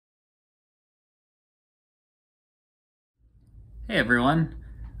Hey everyone.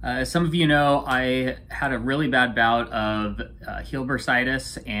 As some of you know, I had a really bad bout of heel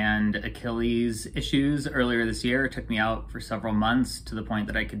bursitis and Achilles issues earlier this year. It took me out for several months to the point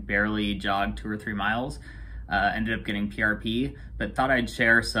that I could barely jog 2 or 3 miles. Ended up getting PRP, but thought I'd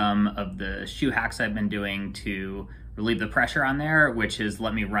share some of the shoe hacks I've been doing to relieve the pressure on there, which has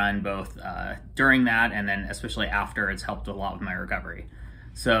let me run both during that and then especially after. It's helped a lot with my recovery.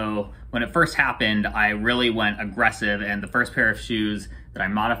 So when it first happened, I really went aggressive, and the first pair of shoes that I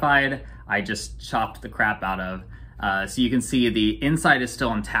modified, I just chopped the crap out of. So you can see the inside is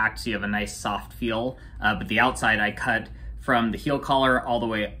still intact, so you have a nice soft feel, but the outside I cut from the heel collar all the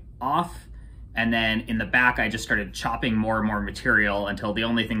way off, and then in the back I just started chopping more and more material until the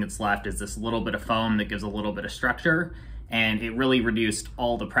only thing that's left is this little bit of foam that gives a little bit of structure, and it really reduced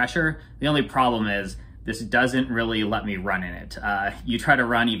all the pressure. The only problem is this doesn't really let me run in it. You try to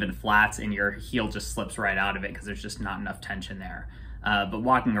run even flats and your heel just slips right out of it because there's just not enough tension there. But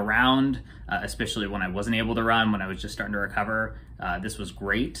walking around, especially when I wasn't able to run, when I was just starting to recover, this was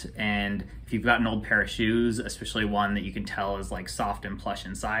great. And if you've got an old pair of shoes, especially one that you can tell is like soft and plush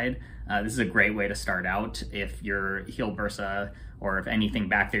inside, this is a great way to start out if your heel bursa or if anything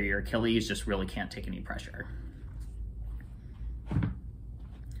back there, your Achilles, just really can't take any pressure.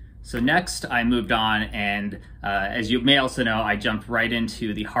 So next I moved on, and as you may also know, I jumped right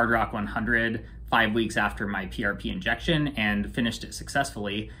into the Hard Rock 100 5 weeks after my PRP injection and finished it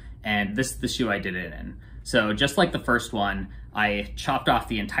successfully. And this is the shoe I did it in. So just like the first one, I chopped off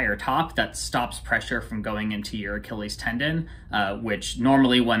the entire top. That stops pressure from going into your Achilles tendon, which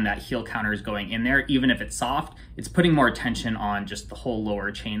normally when that heel counter is going in there, even if it's soft, it's putting more tension on just the whole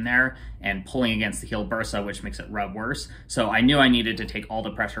lower chain there and pulling against the heel bursa, which makes it rub worse. So I knew I needed to take all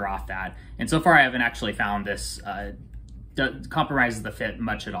the pressure off that. And so far I haven't actually found this compromises the fit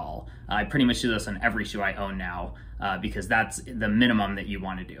much at all. I pretty much do this on every shoe I own now because that's the minimum that you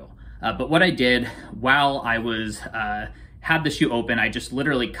want to do. But what I did while I was had the shoe open, I just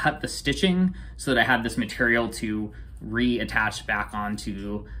literally cut the stitching so that I had this material to reattach back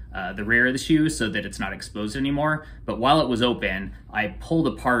onto the rear of the shoe so that it's not exposed anymore. But while it was open, I pulled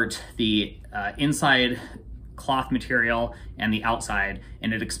apart the inside cloth material and the outside,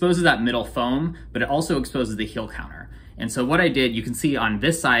 and it exposes that middle foam, but it also exposes the heel counter. And so what I did, you can see on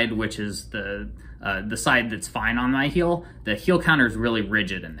this side, which is the side that's fine on my heel, the heel counter is really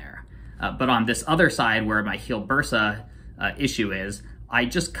rigid in there. But on this other side where my heel bursa issue is, I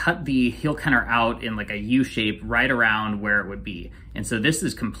just cut the heel counter out in like a U shape right around where it would be. And so this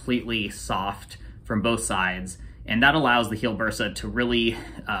is completely soft from both sides, and that allows the heel bursa to really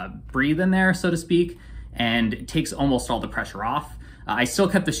breathe in there, so to speak, and it takes almost all the pressure off. I still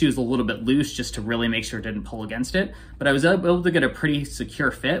kept the shoes a little bit loose just to really make sure it didn't pull against it, but I was able to get a pretty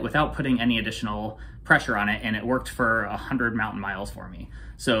secure fit without putting any additional pressure on it, and it worked for 100 mountain miles for me.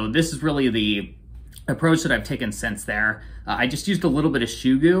 So this is really the approach that I've taken since there. I just used a little bit of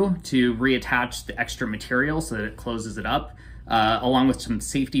shoe goo to reattach the extra material so that it closes it up, along with some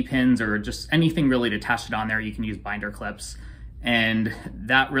safety pins or just anything really to attach it on there. You can use binder clips, and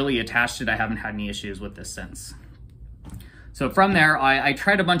that really attached it. I haven't had any issues with this since. So from there, I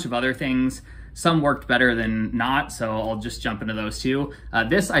tried a bunch of other things. Some worked better than not, so I'll just jump into those too.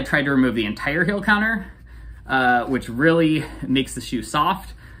 This, I tried to remove the entire heel counter, which really makes the shoe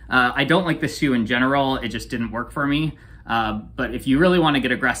soft. I don't like this shoe in general. It just didn't work for me. But if you really want to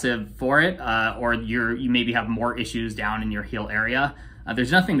get aggressive for it, or you maybe have more issues down in your heel area,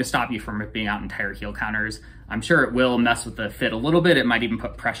 there's nothing to stop you from ripping out entire heel counters. I'm sure it will mess with the fit a little bit. It might even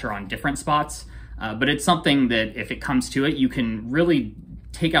put pressure on different spots. But it's something that if it comes to it, you can really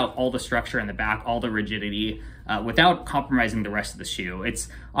take out all the structure in the back, all the rigidity, without compromising the rest of the shoe. It's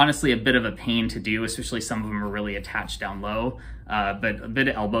honestly a bit of a pain to do, especially some of them are really attached down low, but a bit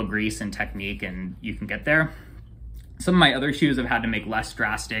of elbow grease and technique and you can get there. Some of my other shoes have had to make less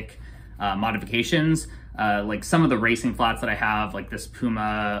drastic modifications, like some of the racing flats that I have, like this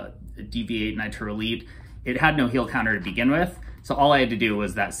Puma Deviate Nitro Elite, it had no heel counter to begin with. So all I had to do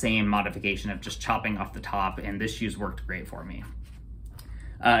was that same modification of just chopping off the top, and this shoe's worked great for me.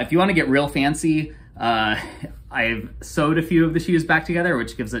 If you want to get real fancy, I've sewed a few of the shoes back together,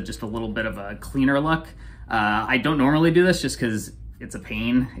 which gives it just a little bit of a cleaner look. I don't normally do this just because it's a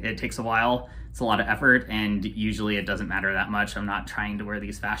pain. It takes a while. It's a lot of effort, and usually it doesn't matter that much. I'm not trying to wear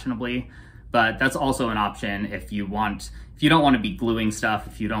these fashionably, but that's also an option if you don't want to be gluing stuff,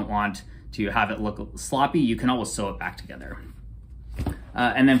 if you don't want to have it look sloppy, you can always sew it back together.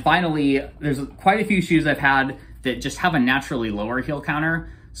 And then finally, there's quite a few shoes I've had that just have a naturally lower heel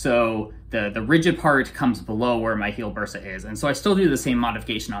counter. So the rigid part comes below where my heel bursa is. And so I still do the same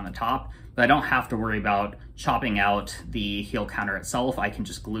modification on the top, but I don't have to worry about chopping out the heel counter itself. I can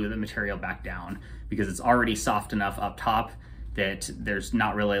just glue the material back down because it's already soft enough up top that there's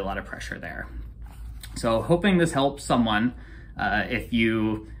not really a lot of pressure there. So hoping this helps someone. If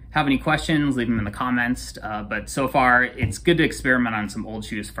you have any questions, leave them in the comments. But so far, it's good to experiment on some old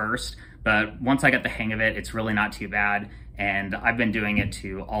shoes first. But once I got the hang of it, it's really not too bad. And I've been doing it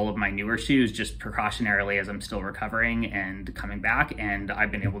to all of my newer shoes just precautionarily as I'm still recovering and coming back. And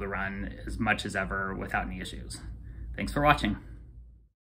I've been able to run as much as ever without any issues. Thanks for watching.